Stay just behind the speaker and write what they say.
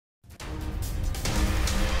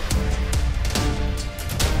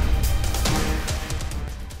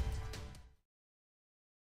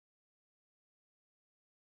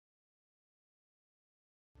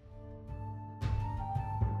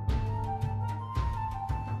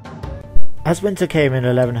As winter came in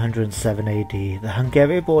 1107 AD, the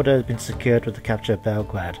Hungarian border had been secured with the capture of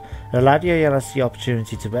Belgrade, and allowed Ioannes the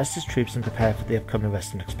opportunity to rest his troops and prepare for the upcoming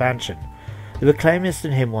western expansion. The reclaimist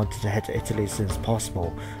in him wanted to head to Italy as soon as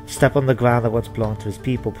possible, to step on the ground that once belonged to his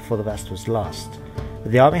people before the rest was lost.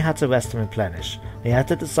 But the army had to rest and replenish, and he had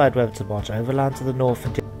to decide whether to march overland to the north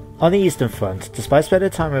and on the eastern front. Despite spending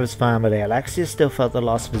time with his family, Alexios still felt the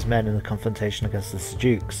loss of his men in the confrontation against the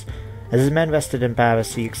Seljuks. As his men rested in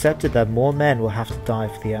Paris, he accepted that more men will have to die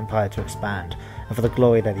for the empire to expand, and for the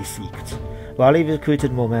glory that he seeked. While he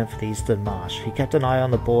recruited more men for the eastern march, he kept an eye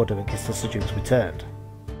on the border in case the Seljuks returned.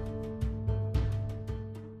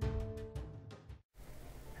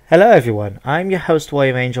 Hello everyone, I'm your host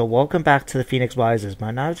Warrior Angel. Welcome back to the Phoenix Rises,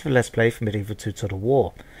 my narrative let's play for Medieval 2 Total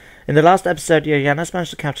War. In the last episode, Ioannes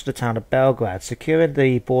managed to capture the town of Belgrade, securing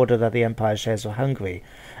the border that the empire shares with Hungary,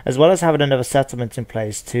 as well as having another settlement in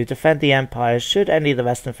place to defend the empire should any of the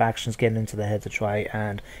western factions get into their head to try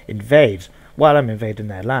and invade, while I'm invading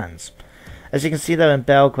their lands. As you can see though in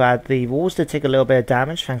Belgrade, the walls did take a little bit of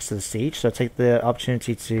damage thanks to the siege, so I take the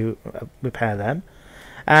opportunity to repair them.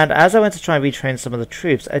 And as I went to try and retrain some of the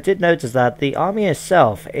troops, I did notice that the army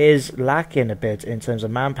itself is lacking a bit in terms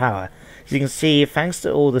of manpower. As you can see, thanks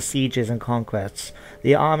to all the sieges and conquests,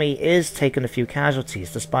 the army is taking a few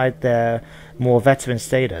casualties despite their more veteran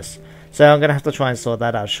status. So I'm going to have to try and sort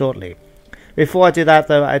that out shortly. Before I do that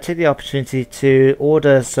though, I take the opportunity to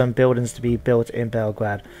order some buildings to be built in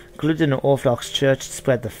Belgrade, including an Orthodox church to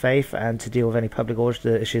spread the faith and to deal with any public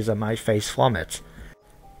order issues I might face from it.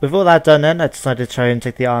 With all that done then, I decided to try and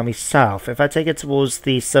take the army south. If I take it towards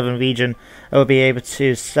the southern region, I will be able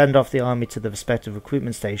to send off the army to the respective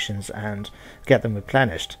recruitment stations and get them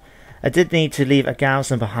replenished. I did need to leave a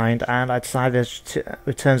garrison behind, and I decided to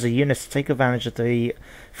return the units to take advantage of the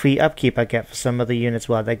free upkeep I get for some of the units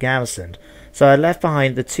while they're garrisoned. So I left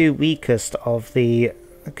behind the two weakest of the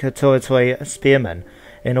Cotoratoi spearmen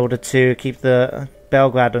in order to keep the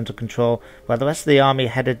Belgrade under control, while the rest of the army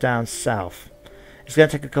headed down south. It's going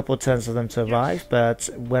to take a couple of turns for them to arrive, but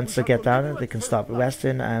once they get down, they can start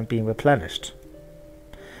resting and being replenished.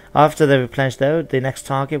 After they're replenished though, the next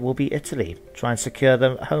target will be Italy, try and secure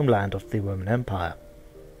the homeland of the Roman Empire.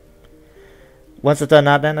 Once I've done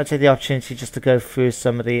that then, I take the opportunity just to go through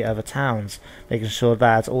some of the other towns, making sure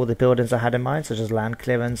that all the buildings I had in mind, such as land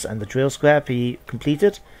clearance and the drill square, be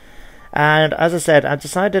completed. And as I said, I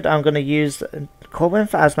decided I'm going to use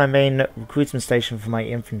Corinth as my main recruitment station for my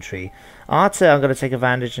infantry. After, I'm going to take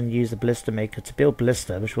advantage and use the blister maker to build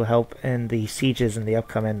blister, which will help in the sieges in the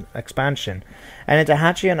upcoming expansion. And into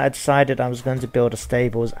Hadrian, I decided I was going to build a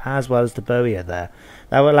stables as well as the Boea there.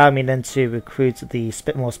 That will allow me then to recruit the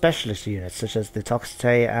more specialist units, such as the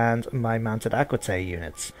Toxotae and my mounted Aquitae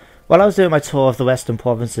units. While I was doing my tour of the western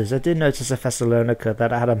provinces, I did notice at Thessalonica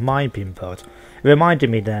that I had a mine being built. It reminded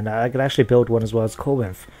me then that I could actually build one as well as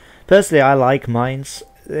Corinth. Personally, I like mines.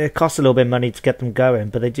 It costs a little bit of money to get them going,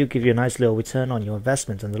 but they do give you a nice little return on your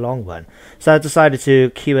investment in the long run. So I decided to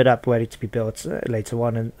queue it up ready to be built later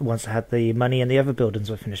on, and once I had the money and the other buildings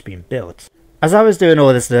were finished being built. As I was doing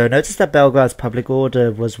all this though, I noticed that Belgrade's public order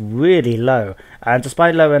was really low, and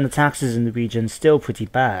despite lowering the taxes in the region, still pretty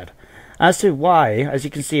bad. As to why, as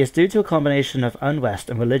you can see, it's due to a combination of unrest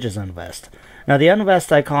and religious unrest. Now the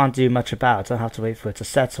unrest I can't do much about, I'll have to wait for it to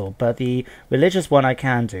settle, but the religious one I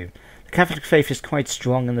can do. The Catholic faith is quite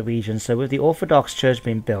strong in the region, so with the Orthodox Church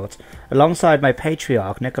being built, alongside my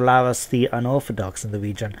patriarch Nicaea the Unorthodox in the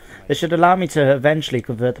region, this should allow me to eventually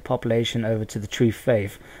convert the population over to the true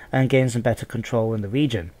faith and gain some better control in the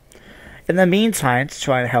region. In the meantime, to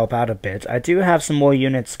try and help out a bit, I do have some more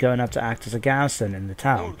units going up to act as a garrison in the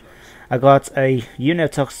town. I got a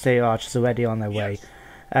unit of Toxotae archers already on their way.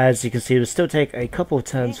 As you can see, it will still take a couple of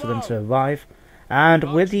turns for them to arrive.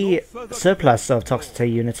 And with the surplus of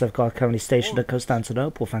Toxotae units I've got currently stationed at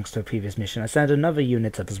Constantinople thanks to a previous mission, I sent another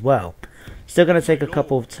unit up as well. Still going to take a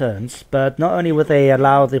couple of turns, but not only will they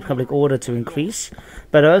allow the public order to increase,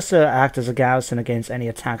 but also act as a garrison against any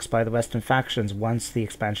attacks by the western factions once the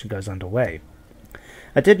expansion goes underway.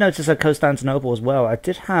 I did notice at Constantinople as well, I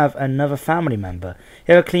did have another family member.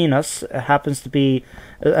 Alexios happens to be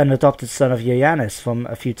an adopted son of Ioannes from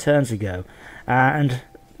a few turns ago, and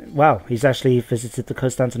wow, he's actually visited the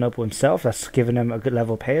Constantinople himself. That's given him a good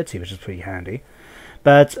level of piety, which is pretty handy.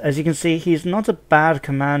 But as you can see, he's not a bad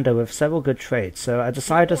commander with several good traits, so I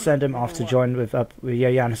decided to send him off to join with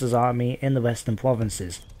Ioannes' army in the western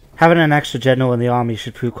provinces. Having an extra general in the army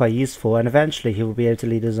should prove quite useful, and eventually he will be able to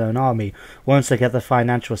lead his own army once they get the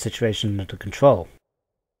financial situation under control.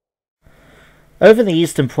 Over in the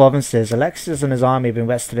eastern provinces, Alexios and his army have been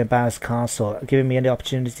rested in Paris Castle, giving me the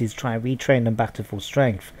opportunity to try and retrain them back to full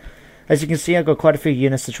strength. As you can see, I've got quite a few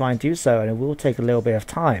units to try and do so, and it will take a little bit of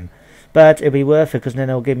time. But it'll be worth it, because then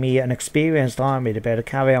it'll give me an experienced army to be able to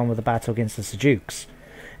carry on with the battle against the Seljuks.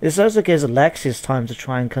 This also gives Alexios time to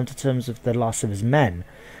try and come to terms with the loss of his men.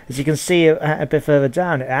 As you can see a bit further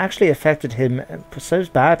down, it actually affected him so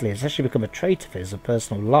badly, it's actually become a trait of his, a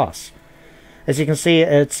personal loss. As you can see,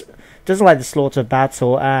 it doesn't like the slaughter of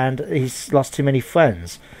battle, and he's lost too many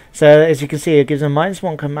friends. So, as you can see, it gives him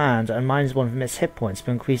 -1 command and -1 from its hit points,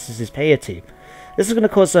 but increases his piety. This is going to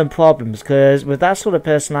cause some problems, because with that sort of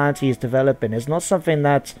personality he's developing, it's not something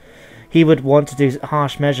that he would want to do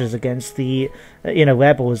harsh measures against the,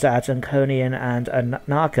 rebels at Anconian and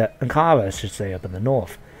Ankara, I should say, up in the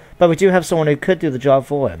north. But we do have someone who could do the job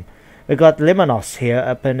for him. We've got Limanos here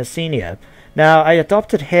up in Nicaea. Now, I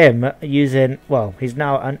adopted him using, well, he's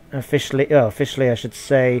now officially I should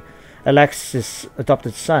say, Alexios'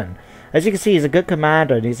 adopted son. As you can see, he's a good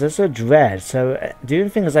commander, and he's also dread, so doing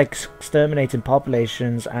things like exterminating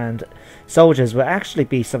populations and soldiers will actually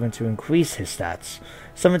be something to increase his stats.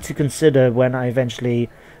 Something to consider when I eventually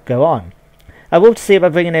go on. I will see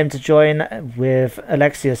about bringing him to join with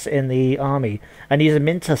Alexios in the army, and using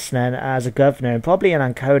Mintus then as a governor, and probably an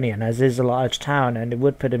Anconian, as it is a large town, and it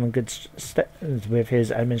would put him in good stead with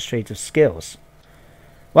his administrative skills.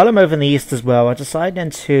 While I'm over in the east as well, I decided then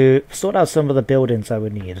to sort out some of the buildings I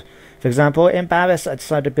would need. For example, in Paris, I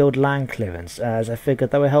decided to build land clearance, as I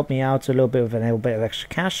figured that would help me out a little bit with a little bit of extra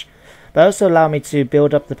cash, but also allow me to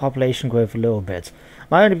build up the population growth a little bit.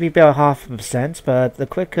 Might only be about 0.5%, but the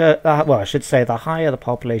quicker, I should say, the higher the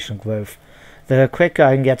population growth, the quicker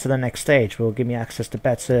I can get to the next stage, will give me access to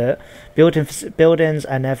better buildings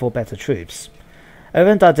and therefore better troops.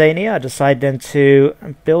 Over in Dardania, I decided then to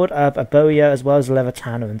build up a Boia as well as a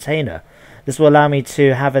Levitan and Tainer. This will allow me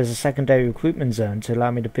to have it as a secondary recruitment zone to allow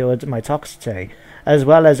me to build my Toxite, as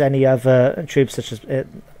well as any other troops such as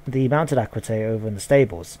the Mounted Aquitae over in the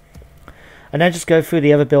stables. And then just go through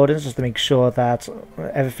the other buildings just to make sure that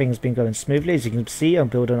everything's been going smoothly. As you can see, I'm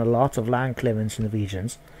building a lot of land clearance in the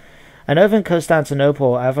regions. And over in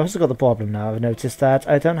Constantinople, I've also got the problem now. I've noticed that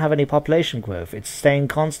I don't have any population growth. It's staying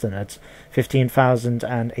constant at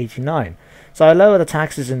 15,089. So I lower the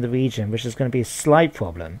taxes in the region, which is going to be a slight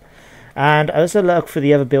problem. And I also look for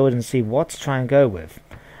the other buildings and see what to try and go with.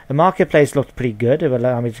 The marketplace looked pretty good. It will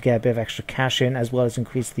allow me to get a bit of extra cash in, as well as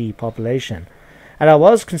increase the population. And I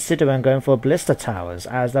was considering going for ballista towers,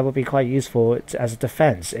 as that would be quite useful as a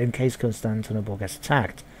defense in case Constantinople gets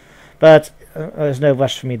attacked. But there's no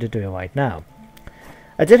rush for me to do it right now.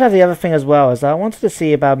 I did have the other thing as well, as I wanted to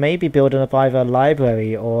see about maybe building up either a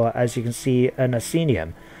library or, as you can see, an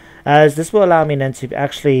Asenium, as this will allow me then to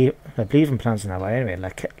actually, I believe I'm pronouncing that right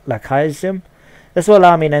anyway, Lachaisium. This will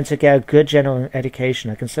allow me then to get a good general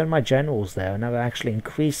education. I can send my generals there, and I will actually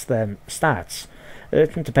increase their stats,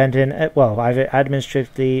 depending, either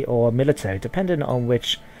administratively or military, depending on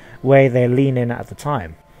which way they lean in at the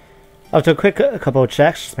time. After a couple of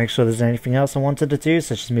checks, just to make sure there's anything else I wanted to do,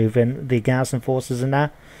 such as move in the garrison forces and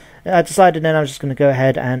that, I decided then I was just going to go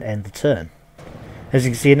ahead and end the turn. As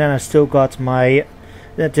you can see then, I've still got my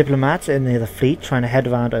diplomat in the fleet trying to head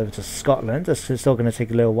around over to Scotland. This is still going to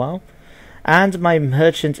take a little while. And my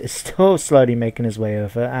merchant is still slowly making his way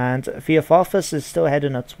over, and Theophorus is still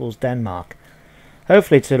heading up towards Denmark.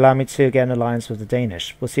 Hopefully to allow me to get an alliance with the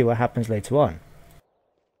Danish. We'll see what happens later on.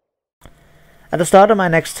 At the start of my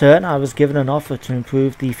next turn, I was given an offer to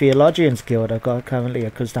improve the Theologians Guild I've got currently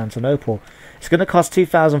at Constantinople. It's going to cost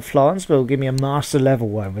 2,000 florins, but it will give me a master level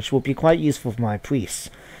one, which will be quite useful for my priests.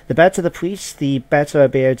 The better the priests, the better I'll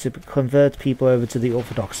be able to convert people over to the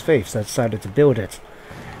Orthodox faith, so I decided to build it.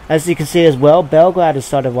 As you can see as well, Belgrade has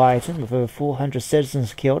started rioting, with over 400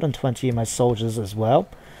 citizens killed and 20 of my soldiers as well.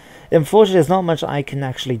 Unfortunately, there's not much I can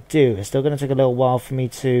actually do. It's still going to take a little while for me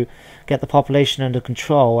to get the population under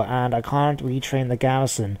control, and I can't retrain the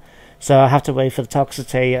garrison, so I have to wait for the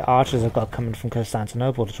Toxite archers I've got coming from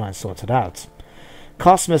Constantinople to try and sort it out.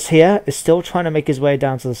 Cosmas here is still trying to make his way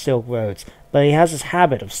down to the Silk Roads, but he has this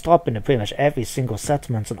habit of stopping at pretty much every single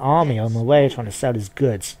settlement and army on the way trying to sell his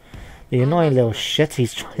goods. The annoying little shit,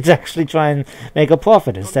 he's trying to actually try and make a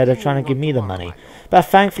profit instead of trying to give me the money. But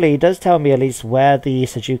thankfully he does tell me at least where the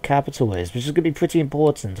Seljuk capital is, which is going to be pretty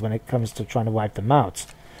important when it comes to trying to wipe them out.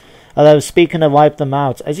 Although speaking of wipe them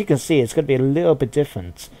out, as you can see it's going to be a little bit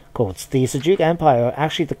different. Of course, the Seljuk Empire are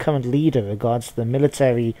actually the current leader in regards to the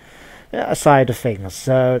military side of things,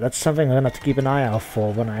 so that's something I'm going to have to keep an eye out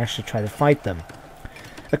for when I actually try to fight them.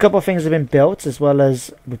 A couple of things have been built as well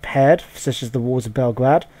as repaired, such as the walls of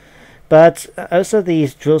Belgrade. But also the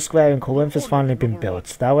drill square in Corinth has finally been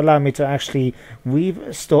built. That will allow me to actually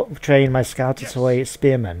train my scoutatory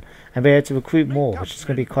spearmen and be able to recruit more, which is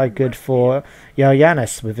going to be quite good for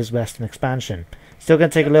Ioannes with his western expansion. Still going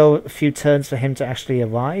to take a few turns for him to actually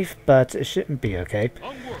arrive, but it shouldn't be okay.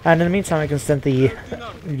 And in the meantime, I can send the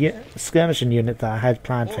skirmishing unit that I had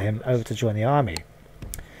planned for him over to join the army.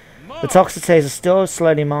 The Toxotes are still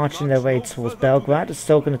slowly marching their way towards Belgrade. It's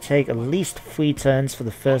still going to take at least 3 turns for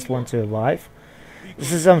the first one to arrive.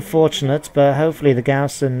 This is unfortunate, but hopefully the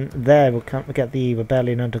garrison there will get the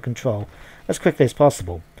rebellion under control as quickly as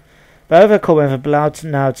possible. But over at Corinth, I'm allowed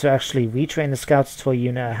now to actually retrain the scoutatory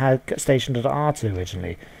unit I had stationed at R2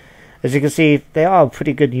 originally. As you can see, they are a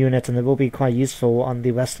pretty good unit and they will be quite useful on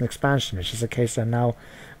the western expansion, which is the case I'm now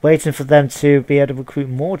waiting for them to be able to recruit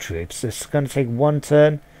more troops. It's going to take 1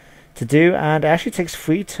 turn to do, and it actually takes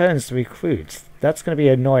 3 turns to recruit. That's going to be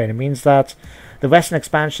annoying. It means that the western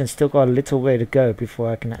expansion still got a little way to go before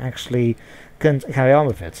I can actually carry on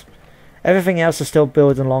with it. Everything else is still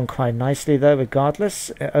building along quite nicely though,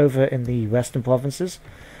 regardless, over in the western provinces.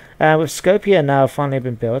 With Skopje now finally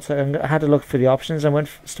been built, I had a look for the options and went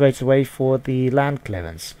straight away for the land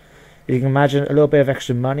clearance. You can imagine a little bit of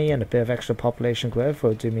extra money and a bit of extra population growth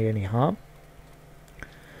won't do me any harm.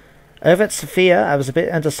 Over at Sofia, I was a bit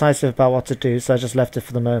indecisive about what to do, so I just left it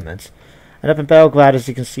for the moment. And up in Belgrade, as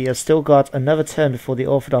you can see, I've still got another turn before the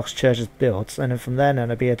Orthodox Church is built, and then from then on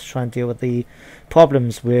I'll be able to try and deal with the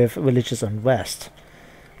problems with religious unrest.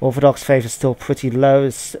 Orthodox faith is still pretty low,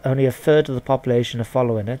 it's only a third of the population are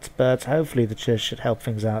following it, but hopefully the church should help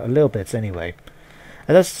things out a little bit anyway.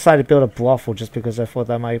 I just decided to build a brothel just because I thought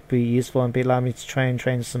that might be useful and allow me to train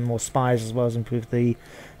some more spies as well as improve the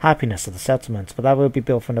happiness of the settlement, but that will be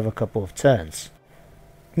built for another couple of turns.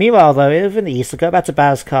 Meanwhile though, over in the east, I'll go back to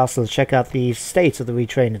Bar's Castle to check out the state of the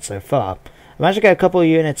retraining so far. I managed to get a couple of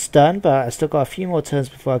units done, but I still got a few more turns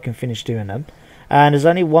before I can finish doing them. And there's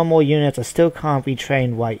only 1 more unit I still can't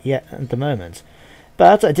retrain right yet at the moment.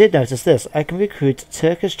 But I did notice this, I can recruit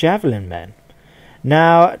Turkish javelin men.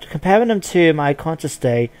 Now, comparing them to my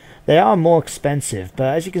contestate, they are more expensive,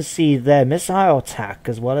 but as you can see, their missile attack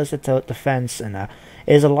as well as their defense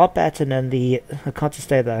is a lot better than the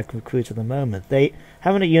contestate that I can recruit at the moment.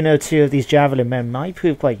 Having a unit or 2 of these javelin men might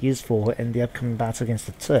prove quite useful in the upcoming battle against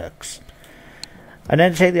the Turks. And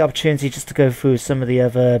then take the opportunity just to go through some of the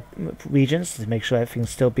other regions to make sure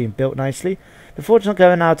everything's still being built nicely, before just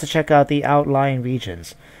going out to check out the outlying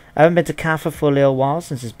regions. I haven't been to Kaffa for a little while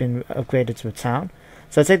since it's been upgraded to a town,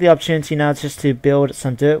 so I take the opportunity now just to build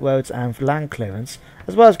some dirt roads and land clearance,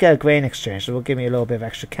 as well as get a grain exchange that will give me a little bit of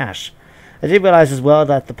extra cash. I did realise as well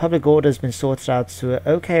that the public order has been sorted out to an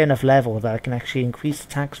okay enough level that I can actually increase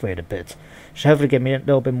the tax rate a bit, which should hopefully give me a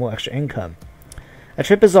little bit more extra income. A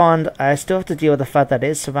trip is on, I still have to deal with the fact that it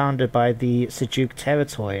is surrounded by the Seljuk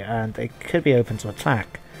territory and it could be open to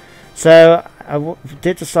attack. So I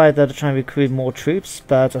did decide that to try and recruit more troops,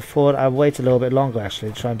 but I thought I'd wait a little bit longer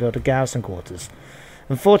actually to try and build a garrison quarters.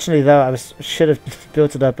 Unfortunately though, I should have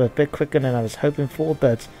built it up a bit quicker than I was hoping for,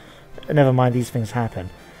 but never mind, these things happen.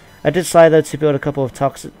 I did decide though to build a couple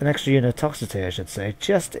of an extra unit of Toxotes, I should say,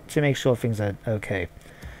 just to make sure things are okay.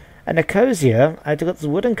 At Nicaea, I got this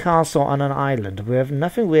wooden castle on an island with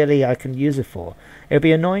nothing really I can use it for. It would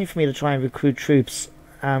be annoying for me to try and recruit troops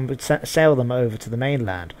and sail them over to the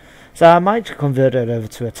mainland, so I might convert it over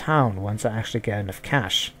to a town once I actually get enough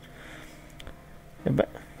cash. But,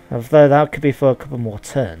 although that could be for a couple more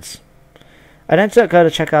turns. I then go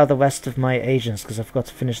to check out the rest of my agents because I forgot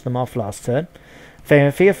to finish them off last turn.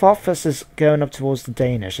 Theophilus is going up towards the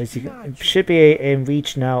Danish, as you should be in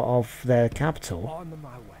reach now of their capital.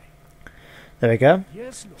 There we go.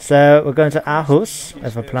 So we're going to Aarhus,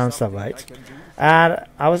 if I pronounce that right. And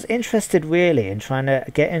I was interested really in trying to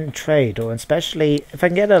get in trade, or especially if I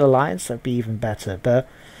can get an alliance, that'd be even better. But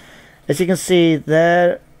as you can see,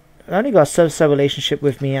 they're only got a so-so relationship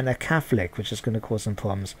with me, and they're Catholic, which is going to cause some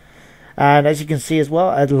problems. And as you can see as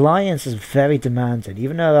well, alliance is very demanding,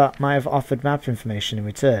 even though I might have offered map information in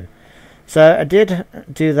return. So I did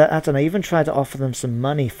do that, and I even tried to offer them some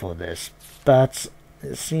money for this, but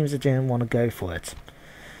it seems they didn't want to go for it.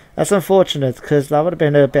 That's unfortunate, because that would have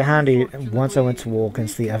been a bit handy once I went to war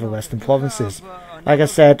against the other western provinces. Like I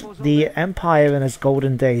said, the Empire in its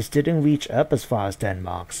golden days didn't reach up as far as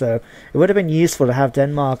Denmark, so it would have been useful to have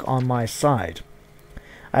Denmark on my side.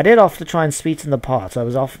 I did offer to try and sweeten the pot. I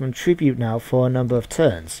was offering tribute now for a number of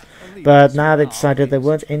turns, but now they decided they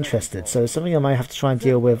weren't interested, so it's something I might have to try and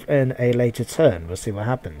deal with in a later turn. We'll see what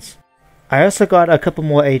happens. I also got a couple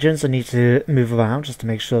more agents I need to move around just to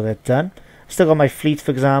make sure they're done. Still got my fleet,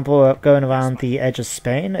 for example, going around the edge of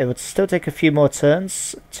Spain. It would still take a few more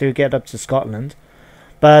turns to get up to Scotland.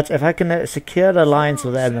 But if I can secure the alliance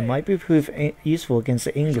with them, it might be prove useful against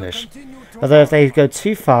the English. Although if they go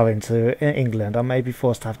too far into England, I may be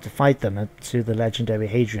forced to have to fight them to the legendary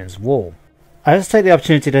Hadrian's Wall. I just take the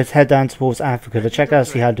opportunity to head down towards Africa to check out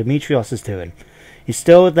see how Demetrios is doing. He's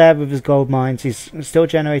still there with his gold mines. He's still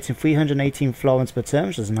generating 318 florins per term,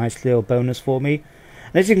 which is a nice little bonus for me.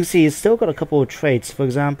 And as you can see, he's still got a couple of traits. For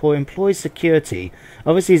example, employs security.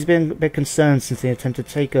 Obviously, he's been a bit concerned since he attempted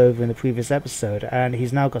to take over in the previous episode, and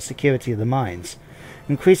he's now got security of the mines.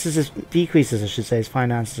 Decreases his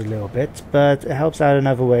finances a little bit, but it helps out in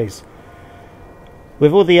other ways.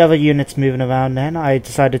 With all the other units moving around then, I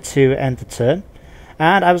decided to end the turn.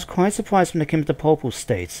 And I was quite surprised when they came to the Papal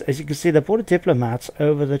States. As you can see, they brought a diplomat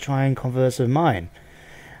over to try and converse with mine.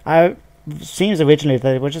 Seems originally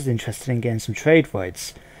that they were just interested in getting some trade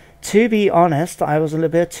rights. To be honest, I was a little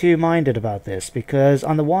bit two-minded about this, because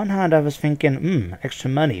on the one hand I was thinking,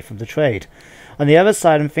 extra money from the trade. On the other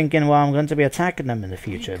side I'm thinking, well, I'm going to be attacking them in the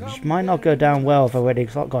future, which might not go down well if I've already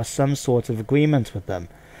got some sort of agreement with them.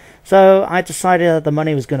 So I decided that the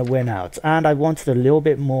money was going to win out, and I wanted a little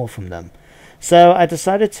bit more from them. So I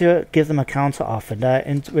decided to give them a counter offer that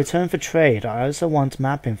in return for trade I also want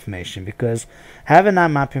map information, because having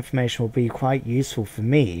that map information will be quite useful for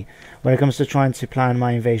me when it comes to trying to plan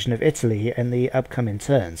my invasion of Italy in the upcoming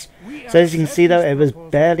turns. So as you can see though, it was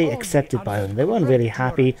barely accepted by them. They weren't really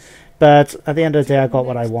happy, but at the end of the day I got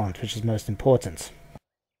what I want, which is most important.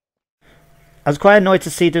 I was quite annoyed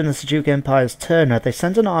to see during the Seljuk Empire's turn that they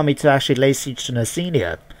sent an army to actually lay siege to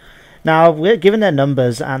Nicaea. Now, given their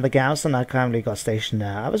numbers and the garrison that currently got stationed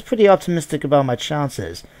there, I was pretty optimistic about my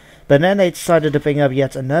chances. But then they decided to bring up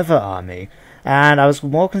yet another army, and I was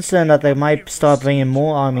more concerned that they might start bringing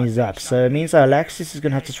more armies up, so it means that Alexios is going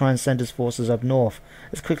to have to try and send his forces up north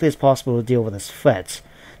as quickly as possible to deal with this threat,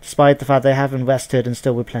 despite the fact they haven't rested and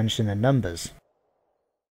still replenishing their numbers.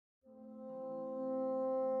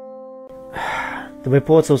 The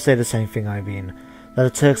reports all say the same thing, I mean, that the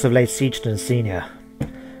Turks have laid siege to Nicaea.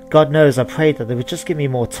 God knows, I prayed that they would just give me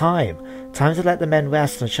more time. Time to let the men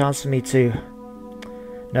rest and a chance for me to...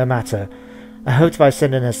 No matter. I hoped by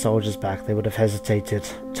sending their soldiers back they would have hesitated,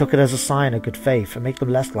 took it as a sign of good faith, and make them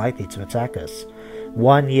less likely to attack us.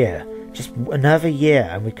 1 year. Just another year,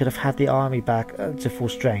 and we could have had the army back to full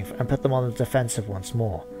strength and put them on the defensive once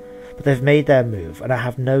more. But they've made their move, and I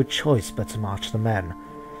have no choice but to march the men.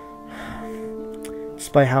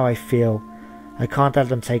 Despite how I feel, I can't let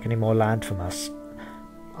them take any more land from us.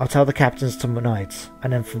 I'll tell the captains tonight,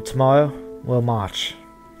 and then from tomorrow, we'll march.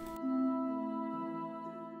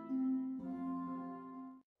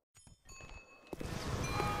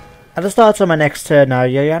 At the start of my next turn now,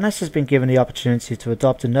 Ioannes has been given the opportunity to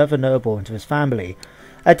adopt another noble into his family.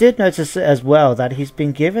 I did notice as well that he's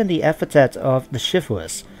been given the epithet of the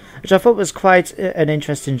Chivalrous, which I thought was quite an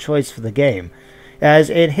interesting choice for the game, as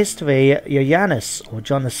in history, Ioannes, or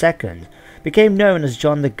John II, became known as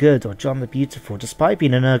John the Good or John the Beautiful despite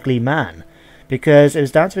being an ugly man, because it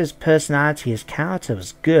was down to his personality. His character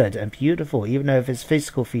was good and beautiful even though his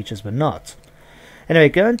physical features were not. Anyway,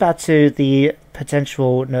 going back to the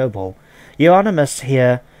potential noble, Ioannes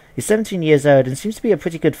here is 17 years old and seems to be a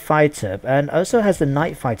pretty good fighter, and also has the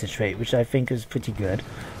Night Fighter trait, which I think is pretty good,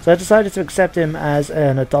 so I decided to accept him as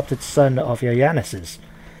an adopted son of Ioannes's.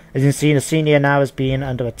 As you can see, Nicaea now is being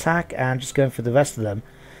under attack, and just going through the rest of them.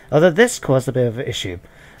 Although this caused a bit of an issue.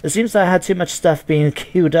 It seems that I had too much stuff being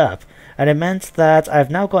queued up, and it meant that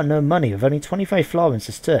I've now got no money with only 25 florins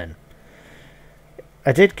this turn.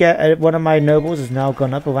 I did get one of my nobles has now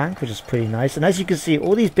gone up a rank, which is pretty nice, and as you can see,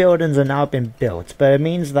 all these buildings are now been built, but it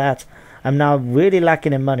means that I'm now really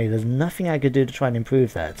lacking in money. There's nothing I could do to try and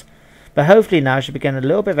improve that. But hopefully now I should be getting a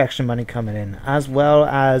little bit of extra money coming in, as well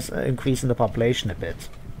as increasing the population a bit.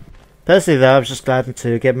 Personally though, I was just glad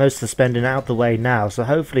to get most of the spending out the way now, so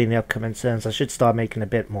hopefully in the upcoming turns I should start making a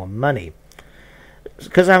bit more money.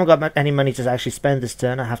 Because I haven't got any money to actually spend this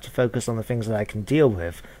turn, I have to focus on the things that I can deal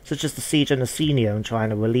with, such as the siege of Nicaea and trying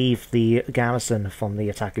to relieve the garrison from the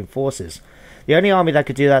attacking forces. The only army that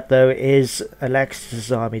could do that though is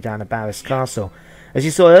Alexios' army down at Barris Castle. As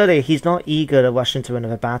you saw earlier, he's not eager to rush into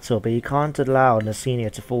another battle, but he can't allow Nicaea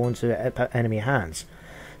to fall into enemy hands.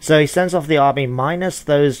 So he sends off the army minus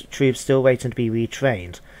those troops still waiting to be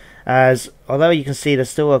retrained, as although you can see there's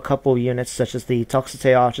still a couple units such as the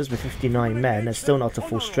Toxote archers with 59 men, they're still not to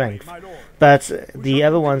full strength, but the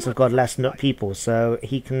other ones have got less people, so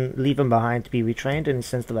he can leave them behind to be retrained and he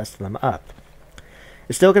sends the rest of them up.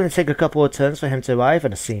 It's still going to take a couple of turns for him to arrive at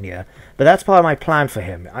Nicaea, but that's part of my plan for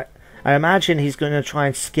him. I imagine he's going to try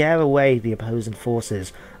and scare away the opposing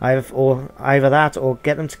forces, either that or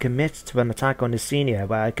get them to commit to an attack on Nicaea,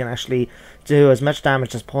 where I can actually do as much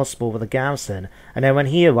damage as possible with a garrison, and then when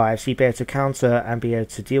he arrives he'll be able to counter and be able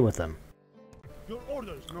to deal with them.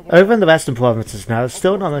 Over in the western provinces now, there's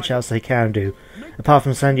still not much else they can do, apart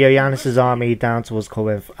from send Ioannes' army down towards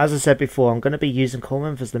Corinth. As I said before, I'm going to be using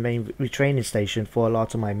Corinth as the main retraining station for a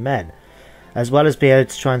lot of my men, as well as be able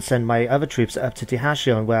to try and send my other troops up to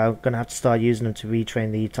Dyrrhachion, where I'm going to have to start using them to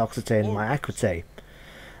retrain the Toxote and my Aquitae.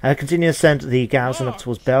 I continue to send the garrison up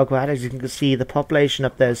towards Belgrade. As you can see, the population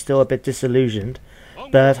up there is still a bit disillusioned,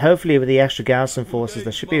 but hopefully with the extra garrison forces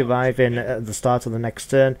that should be arriving at the start of the next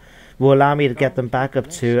turn will allow me to get them back up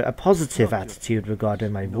to a positive attitude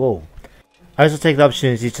regarding my rule. I also take the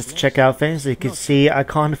opportunity just to check out things. As you can see, I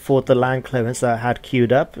can't afford the land clearance that I had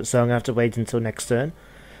queued up, so I'm going to have to wait until next turn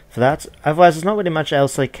for that. Otherwise, there's not really much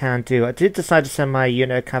else I can do. I did decide to send my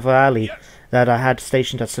unit cavalry that I had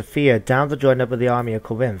stationed at Sophia down to join up with the army of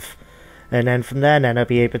Corinth, and then from there I'll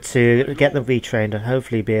be able to get them retrained and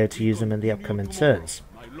hopefully be able to use them in the upcoming turns.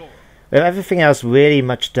 With everything else really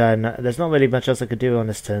much done, there's not really much else I could do on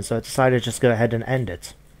this turn, so I decided to just go ahead and end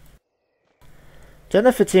it. During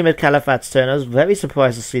the Fatimid Caliphate's turn, I was very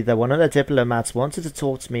surprised to see that one of the diplomats wanted to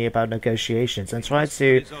talk to me about negotiations and tried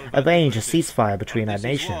to arrange a ceasefire between our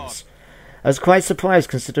nations. I was quite surprised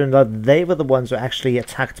considering that they were the ones who actually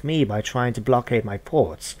attacked me by trying to blockade my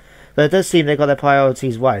ports. But it does seem they got their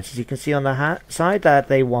priorities right, as you can see on the side that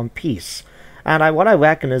they want peace. And what I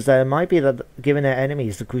reckon is that it might be that given their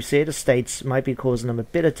enemies, the Crusader states might be causing them a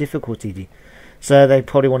bit of difficulty, so they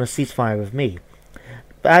probably want a ceasefire with me.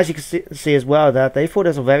 But as you can see as well, that they thought it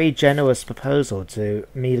was a very generous proposal to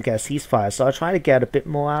me to get a ceasefire, so I tried to get a bit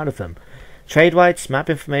more out of them. Trade rights, map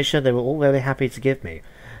information, they were all very happy to give me.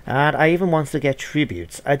 And I even wanted to get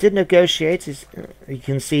tributes. I did negotiate, as you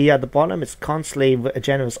can see at the bottom, it's constantly a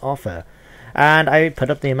generous offer. And I put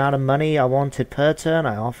up the amount of money I wanted per turn.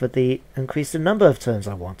 I offered the increased number of turns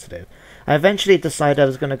I wanted it. I eventually decided I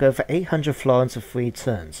was going to go for 800 florins for 3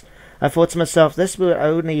 turns. I thought to myself, this would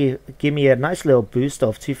only give me a nice little boost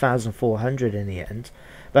of 2,400 in the end.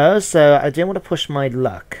 But also, I didn't want to push my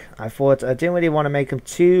luck. I thought I didn't really want to make them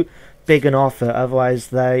too big an offer, otherwise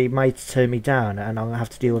they might turn me down and I'll have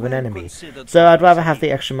to deal with an enemy. So I'd rather have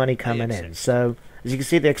the extra money coming in. So, as you can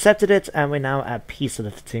see, they accepted it, and we're now at peace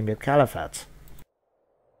with the Fatimid Caliphate.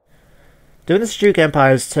 During the Seljuk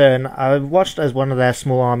Empire's turn, I watched as one of their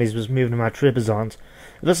small armies was moving my Trebizond.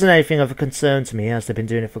 It wasn't anything of a concern to me, as they've been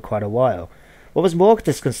doing it for quite a while. What was more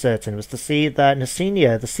disconcerting was to see that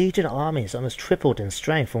Nicaea, the sieging armies, almost tripled in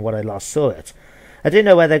strength from what I last saw it. I didn't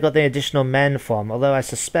know where they got the additional men from, although I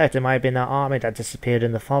suspect it might have been that army that disappeared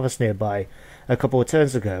in the forest nearby a couple of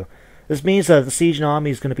turns ago. This means that the sieging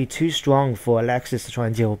army is going to be too strong for Alexios to try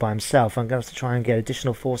and deal with by himself. I'm going to have to try and get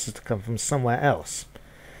additional forces to come from somewhere else.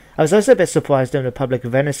 I was also a bit surprised during the Republic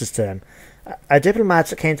of Venice's turn. A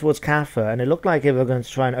diplomat came towards Kaffa, and it looked like they were going to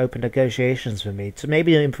try and open negotiations with me to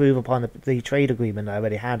maybe improve upon the trade agreement I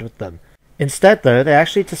already had with them. Instead, though, they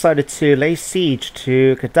actually decided to lay siege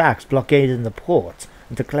to Cadax, blockading the port,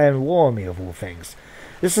 and declaring war on me of all things.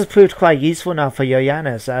 This has proved quite useful now for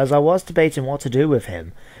Ioannes, as I was debating what to do with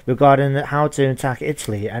him regarding how to attack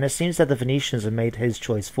Italy, and it seems that the Venetians have made his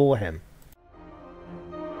choice for him.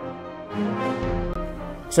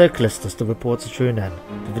 So, Callistus, the reports are true then.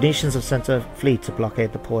 The Venetians have sent a fleet to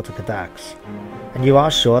blockade the port of Cadax. And you are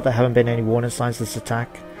sure there haven't been any warning signs of this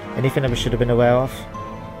attack? Anything that we should have been aware of?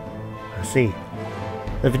 I see.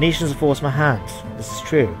 The Venetians have forced my hand. This is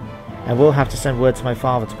true. I will have to send word to my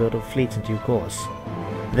father to build a fleet in due course.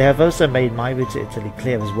 They have also made my route to Italy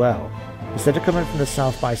clear as well. Instead of coming from the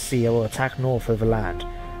south by sea, I will attack north over land.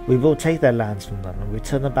 We will take their lands from them and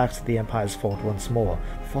return them back to the Empire's fold once more,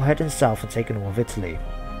 before heading south and taking all of Italy.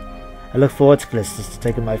 I look forward to Callistus to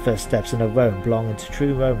taking my first steps in a Rome belonging to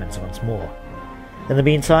true Romans once more. In the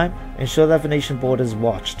meantime, ensure that Venetian border is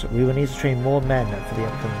watched. We will need to train more men for the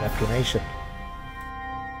upcoming reclamation.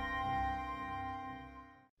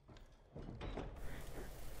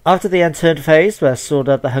 After the unturned phase, where I saw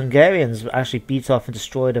that the Hungarians actually beat off and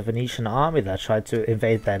destroyed a Venetian army that tried to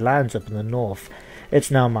invade their lands up in the north,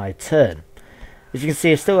 it's now my turn. As you can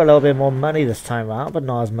see, it's still a little bit more money this time around, but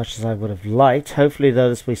not as much as I would have liked. Hopefully, though,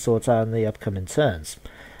 this will be sorted out in the upcoming turns.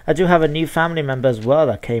 I do have a new family member as well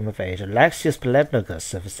that came of age, Alexios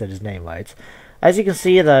Pelebnagus, if I said his name right. As you can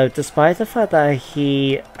see, though, despite the fact that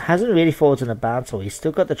he hasn't really fought in a battle, he's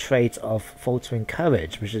still got the trait of faltering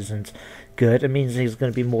courage, which isn't good. It means he's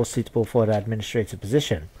going to be more suitable for an administrative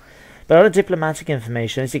position. But on the diplomatic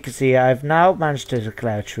information, as you can see, I've now managed to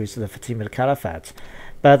declare a truce to the Fatimid Caliphate.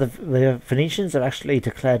 But the Venetians have actually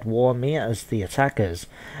declared war on me as the attackers,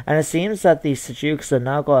 and it seems that the Seljuks have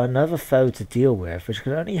now got another foe to deal with, which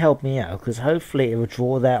can only help me out, because hopefully it will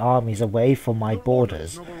draw their armies away from my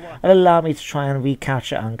borders, and allow me to try and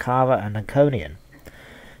recapture Ankara and Iconium.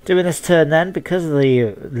 During this turn then, because of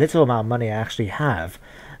the little amount of money I actually have,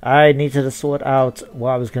 I needed to sort out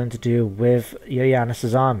what I was going to do with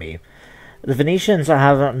Ioannes' army. The Venetians I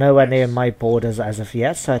have nowhere near my borders as of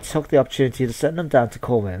yet, so I took the opportunity to send them down to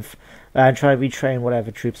Corinth and try and retrain whatever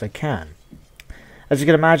troops I can. As you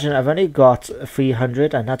can imagine, I've only got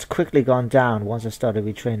 300, and that's quickly gone down once I started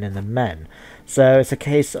retraining the men. So it's a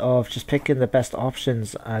case of just picking the best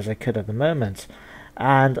options as I could at the moment,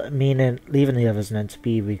 and meaning leaving the others then to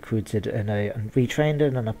be recruited and retrained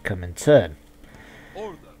in an upcoming turn.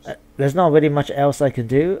 There's not really much else I can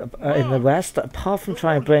do in the west, apart from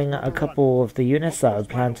try and bring a couple of the units that I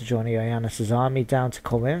plan to join Ioannes' army down to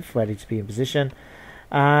Corinth, ready to be in position,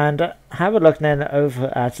 and have a look then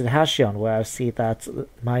over at Halcyon, where I see that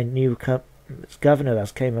my new governor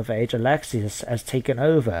that came of age, Alexios, has taken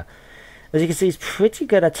over. As you can see, he's pretty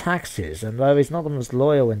good at taxes, and though he's not the most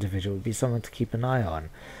loyal individual, would be someone to keep an eye on.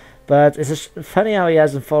 But it's funny how he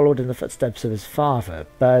hasn't followed in the footsteps of his father,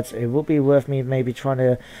 but it will be worth me maybe trying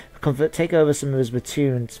to take over some of his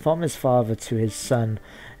platoons from his father to his son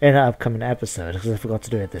in an upcoming episode, because I forgot to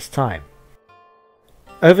do it this time.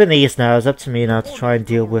 Over in the east now, it's up to me now to try and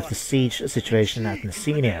deal with the siege situation at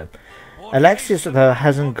Nicaea. Alexios, though,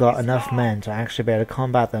 hasn't got enough men to actually be able to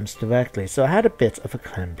combat them directly, so I had a bit of a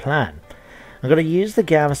clean plan. I'm going to use the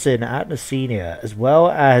garrison at Nicaea, as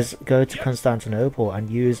well as go to Constantinople and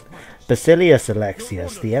use Basilius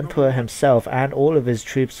Alexios, the emperor himself, and all of his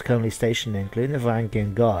troops currently stationed, including the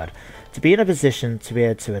Varangian Guard, to be in a position to be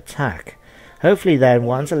able to attack. Hopefully then,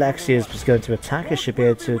 once Alexios was going to attack, I should be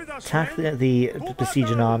able to attack the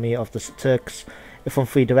besieging army of the Turks from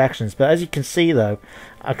 3 directions. But as you can see though,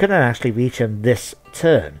 I couldn't actually reach him this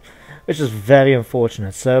turn, which is very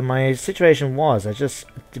unfortunate. So my situation was, I just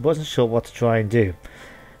wasn't sure what to try and do.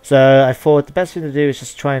 So I thought the best thing to do is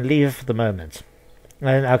just try and leave it for the moment,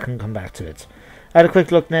 and I can come back to it. I had a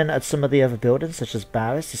quick look then at some of the other buildings, such as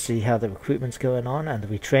barracks, to see how the recruitment's going on and the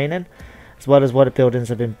retraining, as well as what the buildings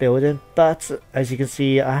have been building. But as you can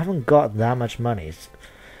see, I haven't got that much money.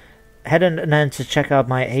 Heading then to check out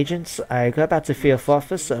my agents, I go back to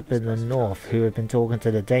Theophorus up in the north, who have been talking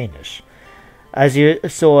to the Danish. As you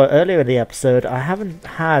saw earlier in the episode, I haven't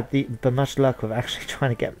had much luck with actually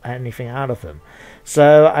trying to get anything out of them.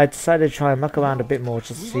 So I decided to try and muck around a bit more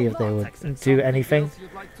just to see if they would do anything.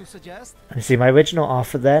 And you see, my original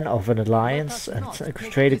offer then of an alliance and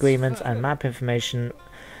trade agreement and map information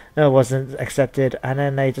wasn't accepted, and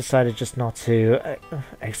then they decided just not to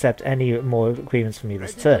accept any more agreements from me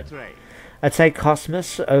this turn. I take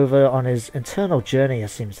Cosmus over on his internal journey, it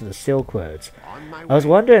seems, to the Silk Roads. I was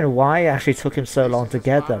wondering why it actually took him so long to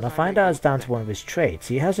get there, and I find out it's down to one of his traits.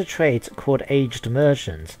 He has a trait called Aged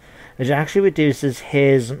Merchant, which actually reduces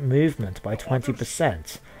his movement by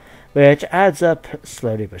 20%, which adds up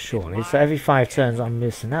slowly but surely, so every 5 turns I'm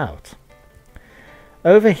missing out.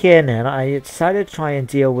 Over here then, I decided to try and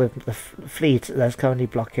deal with the fleet that's currently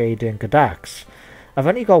blockading Gdańsk. I've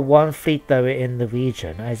only got 1 fleet though in the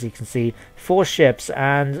region, as you can see, 4 ships,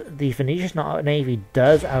 and the Venetian navy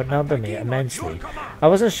does outnumber me immensely. I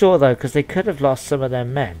wasn't sure though, because they could have lost some of their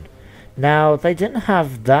men. Now, they didn't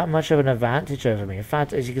have that much of an advantage over me. In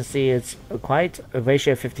fact, as you can see, it's quite a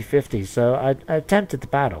ratio 50-50, so I attempted the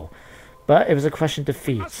battle. But it was a crushing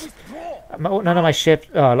defeat. None of my ships,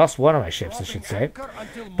 I lost one of my ships, I should say,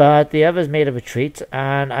 but the others made a retreat,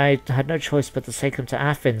 and I had no choice but to take them to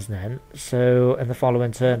Athens then, so in the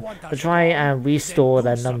following turn, to try and restore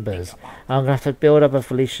their numbers. I'm going to have to build up a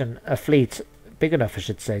fleet, big enough I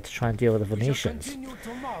should say, to try and deal with the Venetians.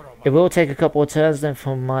 It will take a couple of turns then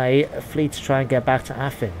for my fleet to try and get back to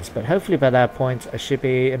Athens, but hopefully by that point I should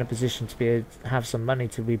be in a position to be able to have some money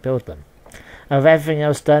to rebuild them. And with everything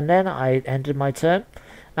else done then, I ended my turn,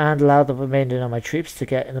 and allowed the remainder of my troops to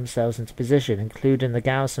get themselves into position, including the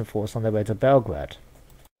garrison force on their way to Belgrade.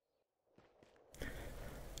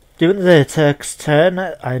 During the Turks' turn,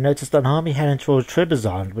 I noticed an army heading towards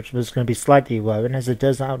Trebizond, which was going to be slightly worrying as it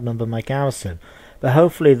does outnumber my garrison, but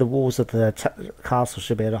hopefully the walls of the castle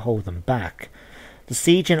should be able to hold them back. The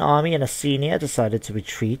sieging army in Nicaea decided to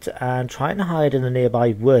retreat and try and hide in the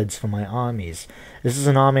nearby woods for my armies. This is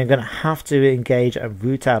an army I'm going to have to engage and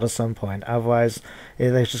root out at some point, otherwise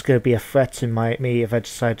there's just going to be a threat to me if I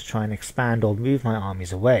decide to try and expand or move my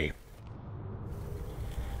armies away.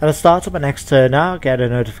 At the start of my next turn now, I get a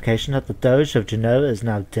notification that the Doge of Genoa is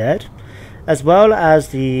now dead, as well as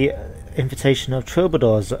the invitation of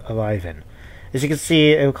troubadours arriving. As you can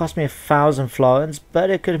see, it would cost me 1,000 florins, but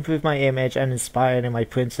it could improve my image and inspire any of my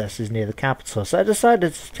princesses near the capital, so I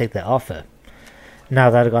decided to take their offer. Now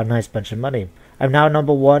that I've got a nice bunch of money. I'm now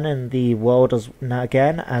number 1 in the world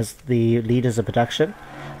again as the leaders of production,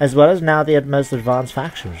 as well as now the most advanced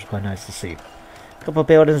faction, which is quite nice to see. A couple of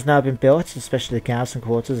buildings now have been built, especially the garrison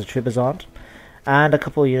quarters of Trebizond, and a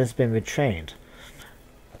couple of units have been retrained.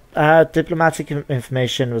 Diplomatic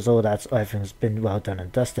information was all that, everything's been well done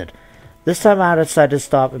and dusted. This time I decided to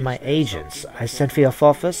start with my agents. I sent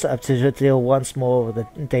Theophorus up to deal once more with the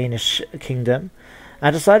Danish kingdom.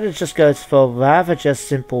 I decided to just go for a rather just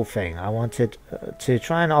simple thing. I wanted to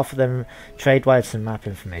try and offer them trade rights and map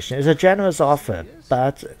information. It was a generous offer,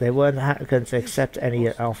 but they weren't going to accept any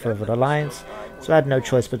offer of an alliance, so I had no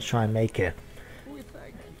choice but to try and make it.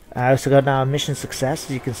 I also got now a mission success,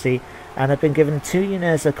 as you can see, and I've been given 2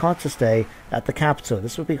 units of contest day at the capital.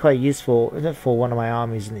 This will be quite useful for one of my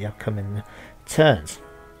armies in the upcoming turns.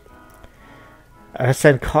 I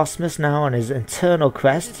send Cosmus now on his internal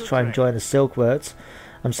quest to try and join the Silk Roads.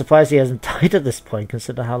 I'm surprised he hasn't died at this point,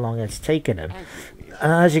 considering how long it's taken him.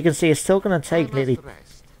 As you can see, it's still going to take nearly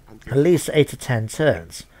at least 8 to 10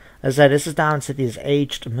 turns. As I said, this is down to these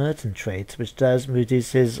aged merchant traits, which does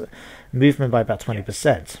reduce his movement by about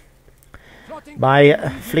 20%. My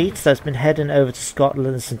fleet that's been heading over to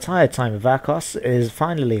Scotland this entire time of Vakos is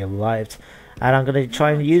finally arrived, and I'm going to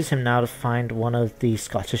try and use him now to find one of the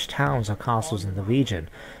Scottish towns or castles in the region.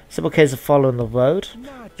 Simple case of following the road,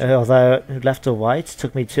 although left or right,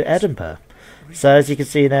 took me to Edinburgh. So as you can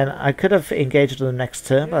see then, I could have engaged on the next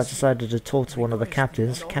turn, but I decided to talk to one of the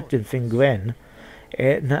captains, Captain Fingrin,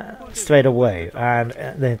 straight away, and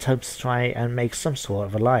then hopes to try and make some sort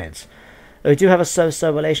of alliance. We do have a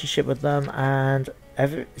so-so relationship with them, and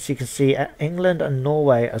as you can see, England and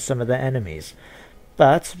Norway are some of their enemies,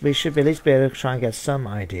 but we should at least be able to try and get some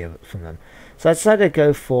idea from them. So I decided to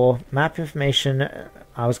go for map information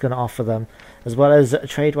I was going to offer them, as well as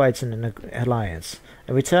trade rights in an alliance.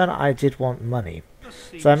 In return, I did want money.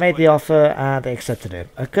 So I made the offer and they accepted it.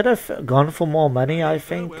 I could have gone for more money, I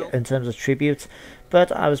think, in terms of tribute,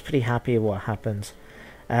 but I was pretty happy with what happened.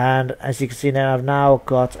 And as you can see now, I've now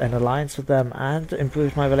got an alliance with them and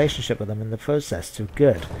improved my relationship with them in the process to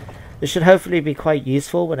good. This should hopefully be quite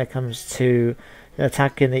useful when it comes to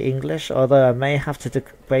attacking the English, although I may have to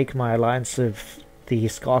break my alliance with the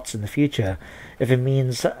Scots in the future if it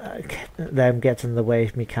means them getting in the way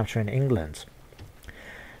of me capturing England.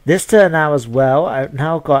 This turn now as well, I've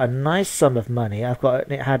now got a nice sum of money.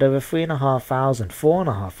 It had over 3,500,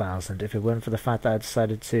 4,500 if it weren't for the fact that I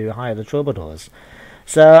decided to hire the troubadours.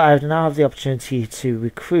 So I now have the opportunity to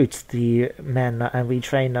recruit the men and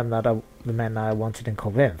retrain them the men that I wanted in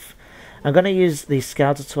Corinth. I'm going to use the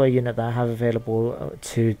Scouter unit that I have available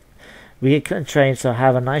to retrain, so I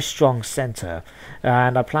have a nice strong centre.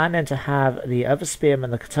 And I'm planning to have the other spearmen,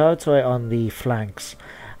 the Cataratoy on the flanks,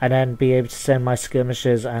 and then be able to send my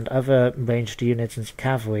skirmishers and other ranged units and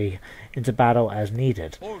cavalry into battle as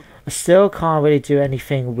needed. I still can't really do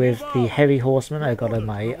anything with the heavy horsemen I got in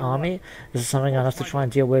my army. This is something I'll have to try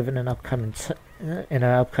and deal with in an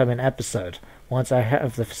upcoming episode, once I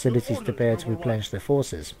have the facilities to be able to replenish their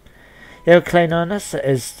forces. Ioannes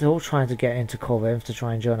is still trying to get into Corinth to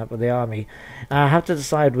try and join up with the army. I have to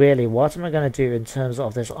decide really what am I going to do in terms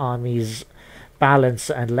of this army's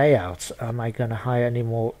balance and layout. Am I going to hire any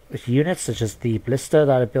more units such as the blister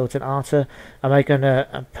that I built in Arta? Am I going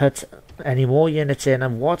to put any more units in,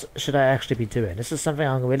 and what should I actually be doing? This is something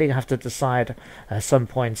I'm really going to have to decide at some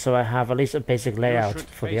point, so I have at least a basic layout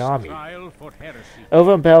for the army.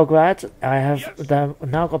 Over in Belgrade, I have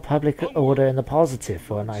now got public order in the positive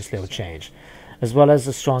for a nice little change, as well as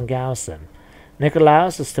a strong garrison.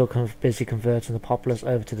 Nicolaus is still busy converting the populace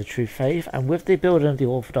over to the true faith, and with the building of the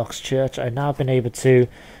Orthodox Church, I've now been able to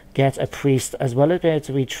get a priest, as well as be able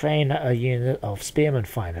to retrain a unit of spearmen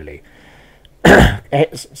finally.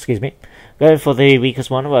 Excuse me. Going for the weakest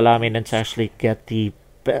one will allow me then to actually get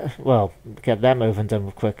get them over and done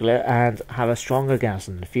with quickly, and have a stronger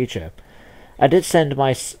garrison in the future. I did send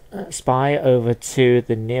my spy over to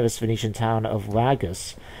the nearest Venetian town of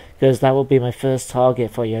Ragus, because that will be my first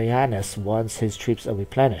target for Ioannes once his troops are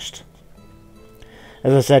replenished.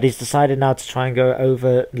 As I said, he's decided now to try and go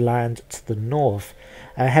overland to the north,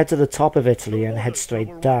 and head to the top of Italy and head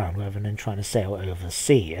straight down, rather than trying to sail over the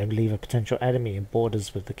sea and leave a potential enemy in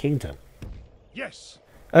borders with the kingdom. Yes.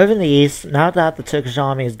 Over in the east, now that the Turkish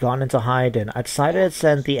army has gone into hiding, I decided to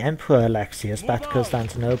send the Emperor Alexios back to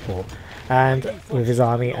Constantinople and with his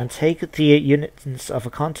army and take the units of a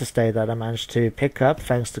contest day that I managed to pick up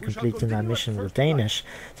thanks to completing that mission with the Danish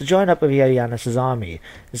to join up with Ioannes' army.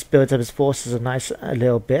 This built up his forces a nice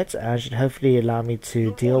little bit and should hopefully allow me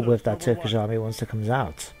to deal with that Turkish army once it comes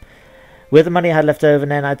out. With the money I had left over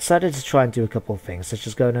then, I decided to try and do a couple of things, such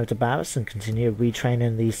as going over to Paris and continue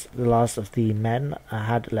retraining the last of the men I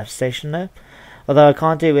had left stationed there. Although I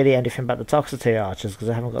can't do really anything about the Toxote archers because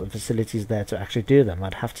I haven't got the facilities there to actually do them.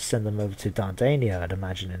 I'd have to send them over to Dardania, I'd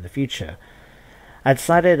imagine, in the future. I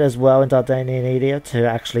decided as well in Dardania to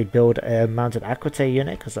actually build a mounted aquitaine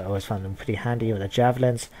unit because I always found them pretty handy with their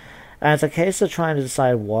javelins. And it's a case of trying to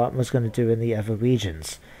decide what I was going to do in the other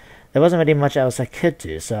regions. There wasn't really much else I could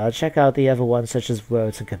do, so I'll check out the other ones such as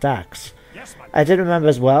Rhodes and Cadax. I did remember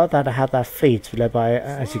as well that I had that fleet led by,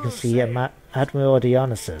 as you can see, Admiral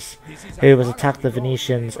Ioannes, who was attacked the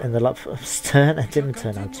Venetians in the lobster's turn and didn't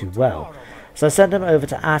turn out too well. So I sent him over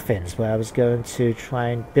to Athens, where I was going to try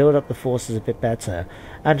and build up the forces a bit better,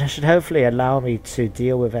 and should hopefully allow me to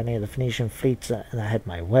deal with any of the Phoenician fleets that head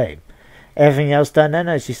my way. Everything else done then,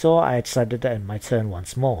 as you saw, I decided to end my turn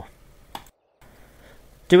once more.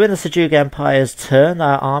 During the Seljuk Empire's turn,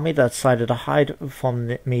 our army that decided to hide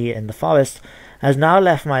from me in the forest has now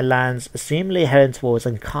left my lands, seemingly heading towards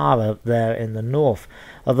Ankara there in the north,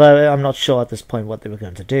 although I'm not sure at this point what they were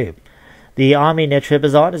going to do. The army near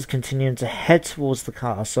Trebizond is continuing to head towards the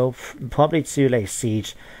castle, probably to lay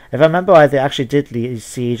siege. If I remember right, they actually did lay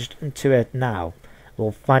siege to it now.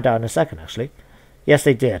 We'll find out in a second, actually. Yes,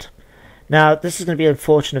 they did. Now, this is going to be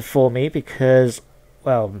unfortunate for me because,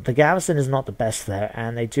 well, the garrison is not the best there,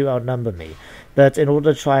 and they do outnumber me. But in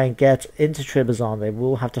order to try and get into Trebizond, they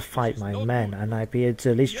will have to fight my men, and I'd be able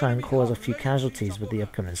to at least try and cause a few casualties with the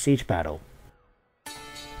upcoming siege battle.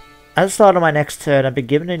 At the start of my next turn, I've been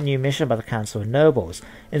given a new mission by the Council of Nobles.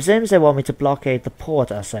 It seems they want me to blockade the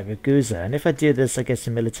port outside Ragusa, and if I do this, I get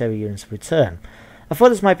some military units in return. I thought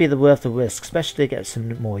this might be worth the risk, especially to get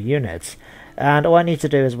some more units. And all I need to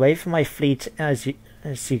do is wait for my fleet, as you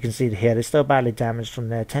can see here, they're still badly damaged from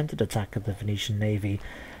their attempted attack of the Venetian navy.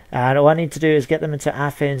 And all I need to do is get them into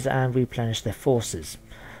Athens and replenish their forces.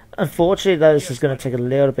 Unfortunately, though, this is going to take a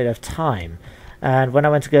little bit of time. And when I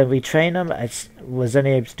went to go and retrain them, I was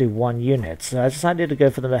only able to do one unit. So I decided to go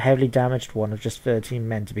for the heavily damaged one of just 13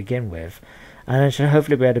 men to begin with. And I should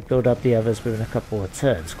hopefully be able to build up the others within a couple of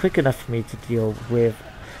turns. Quick enough for me to deal with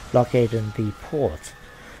blockading the port.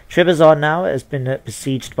 Trebizond now has been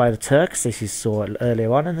besieged by the Turks, as you saw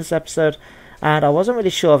earlier on in this episode. And I wasn't really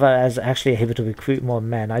sure if I was actually able to recruit more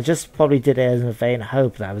men. I just probably did it in a vain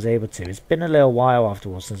hope that I was able to. It's been a little while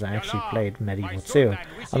afterwards since I actually played Medieval 2.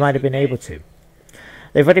 I might have been able to.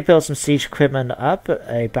 They've already built some siege equipment up,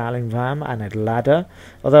 a battling ram and a ladder,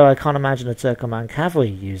 although I can't imagine a Turkoman cavalry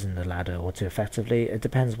using the ladder or too effectively. It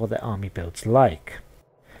depends what their army build's like.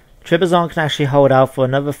 Trebizond can actually hold out for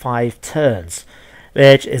another 5 turns,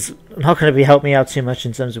 which is not going to help me out too much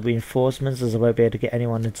in terms of reinforcements, as I won't be able to get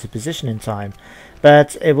anyone into position in time,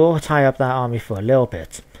 but it will tie up that army for a little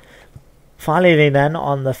bit. Finally then,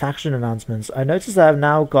 on the faction announcements, I noticed that I've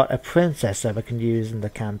now got a princess that I can use in the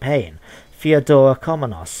campaign, Theodora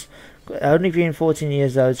Komonos. Only being 14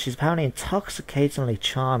 years old, she's apparently intoxicatingly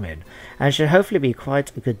charming, and should hopefully be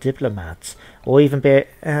quite a good diplomat, or even be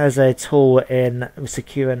as a tool in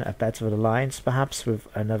securing a better alliance, perhaps with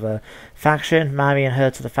another faction, marrying her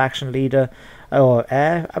to the faction leader or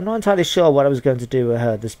heir. I'm not entirely sure what I was going to do with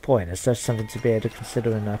her at this point. It's just something to be able to consider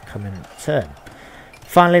in an upcoming turn.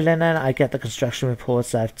 Finally then, I get the construction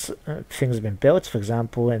reports that things have been built. For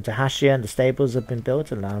example, in Dahashian, the stables have been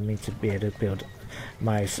built, allowing me to be able to build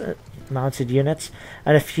my mounted units,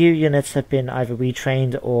 and a few units have been either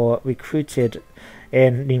retrained or recruited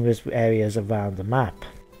in numerous areas around the map.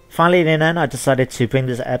 Finally then, I decided to bring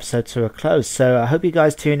this episode to a close, so I hope you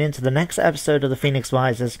guys tune in to the next episode of the Phoenix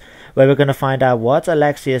Risers, where we're going to find out what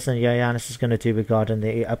Alexios and Ioannes is going to do regarding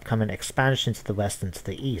the upcoming expansion to the west and to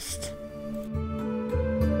the east.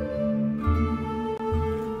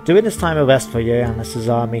 During this time of rest for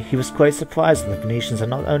Ioannes' army, he was quite surprised that the Venetians had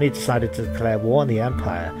not only decided to declare war on the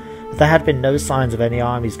Empire, but there had been no signs of any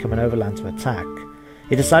armies coming overland to attack.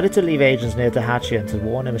 He decided to leave agents near Dahashian to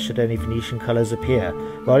warn him should any Venetian colours appear,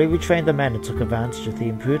 while he retrained the men and took advantage of the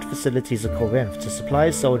improved facilities of Corinth to supply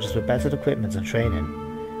his soldiers with better equipment and training.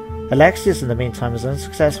 Alexios in the meantime was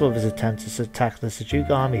unsuccessful with his attempt to attack the Seljuk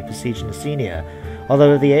army besieging Nicaea,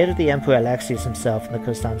 although with the aid of the Emperor Alexios himself and the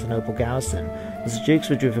Constantinople garrison, the Seljuks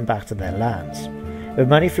were driven back to their lands. With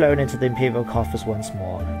money flowing into the imperial coffers once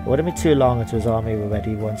more, it wouldn't be too long until his army were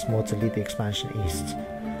ready once more to lead the expansion east.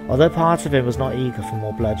 Although part of him was not eager for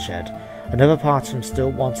more bloodshed, another part of him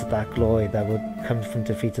still wanted that glory that would come from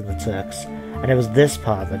defeating the Turks, and it was this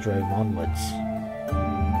part that drove him onwards.